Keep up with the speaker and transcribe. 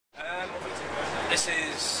This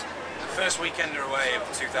is the first weekender away of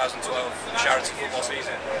the 2012 charity football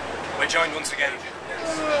season. We're joined once again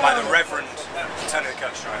by the Reverend Tony the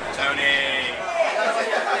Coach Driver. Tony!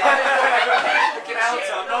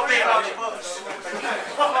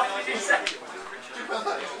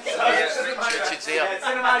 Richard's here.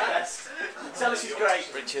 Tell us he's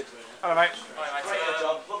great. Richard. Hello mate.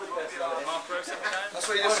 That's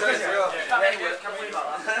what you just said.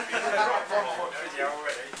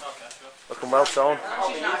 Looking well, Tone.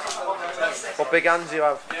 What big hands you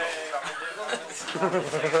have.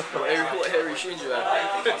 What hairy shins you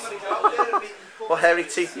have? What hairy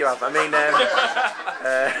teeth you have. I mean,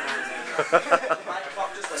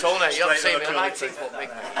 Tony, you haven't seen me. My teeth look big.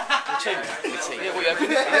 Your teeth? Yeah, well, you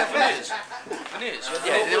have veneers. Veneers?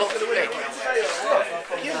 Yeah, they look big.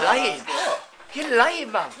 You're lying. You're lying,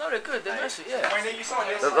 man. No, they're good. They're messy, yeah.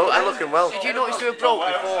 they're looking well. Did you notice they were broke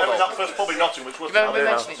before, though? That first pub in Nottingham, which was... You remember me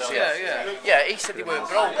mentioning it? Yeah, he said they weren't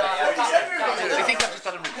broke. Do you think I've just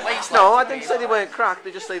had them replaced? No, I didn't say they weren't cracked.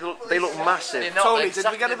 They just say they look massive. Tony, did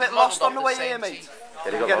we get a bit lost on the way here, mate?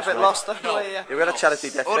 Yeah, We get a bit lost on the way here. Yeah, we had a charity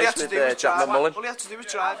death All you case had to with do was Jack drive. McMullen. All you had to do was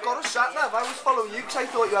drive. I've got a sat nav. I was following you because I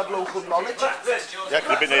thought you had local knowledge. Yeah,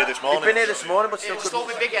 could have been here this morning. He'd been here this morning, but still Still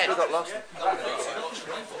be big head. got lost.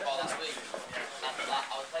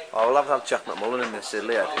 Oh, we'll have Jack McMullen in this,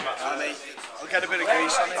 silly head. I'll get a bit of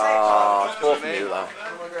grease on it. Oh, poor from you, though.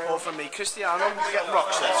 Or from me. Cristiano, we get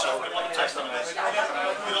rocks there, so...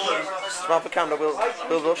 Smile for camera,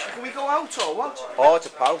 we'll rush. Can we go out or what? Oh, it's a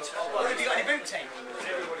pout. Have you got any boot tape?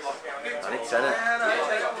 I need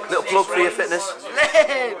 10. Little plug for your fitness.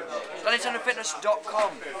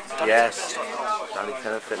 DonnyTennerFitness.com. Yes.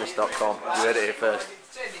 DonnyTennerFitness.com. You heard it here first.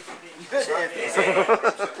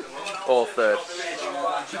 Or third.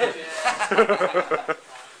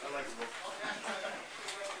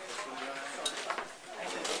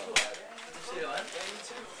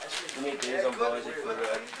 We need these on, boys, if we're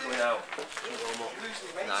going out.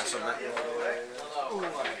 Nice one, mate.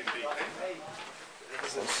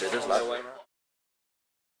 Considers like.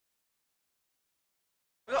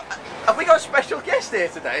 Have we got a special guest here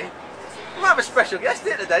today? We might have a special guest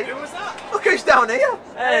here today. Who was that? Look who's down here.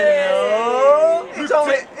 Hello! It's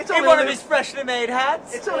only In one of his freshly made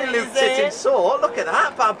hats. It's only Luke Titting Sword. Look at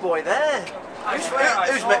that bad boy there.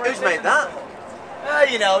 Who's made that?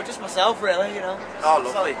 You know, just myself really, you know. Oh,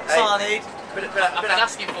 lovely. That's all I need. I've been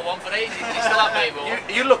asking for one for ages. You still have me,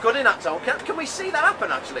 Will? You look good in that, Tom. Can we see that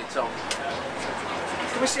happen, actually, Tom?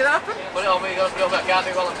 Can we see that happen? Put it on me, goes, I can't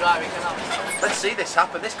do while I'm driving, can I? Let's see this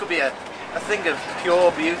happen. This could be a thing of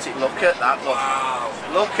pure beauty. Look at that. Look. Wow.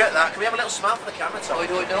 Look at that. Can we have a little smile for the camera, Tom? We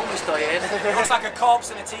do it now, Mr. Ian. Looks like a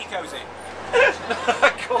corpse in a tea cosy.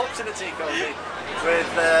 A corpse in a tea cozy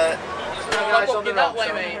with guys on the that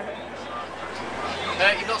road. way,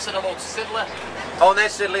 mate. You've not said hello to Sidley. Oh, and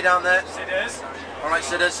there's Sidley down there. Sidders. All right,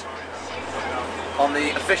 Sidders. On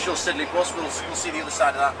the official Sidley bus, we'll see the other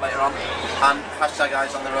side of that later on. And hashtag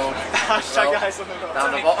guys on the road. Hashtag guys on the road.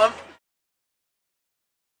 Down the bottom.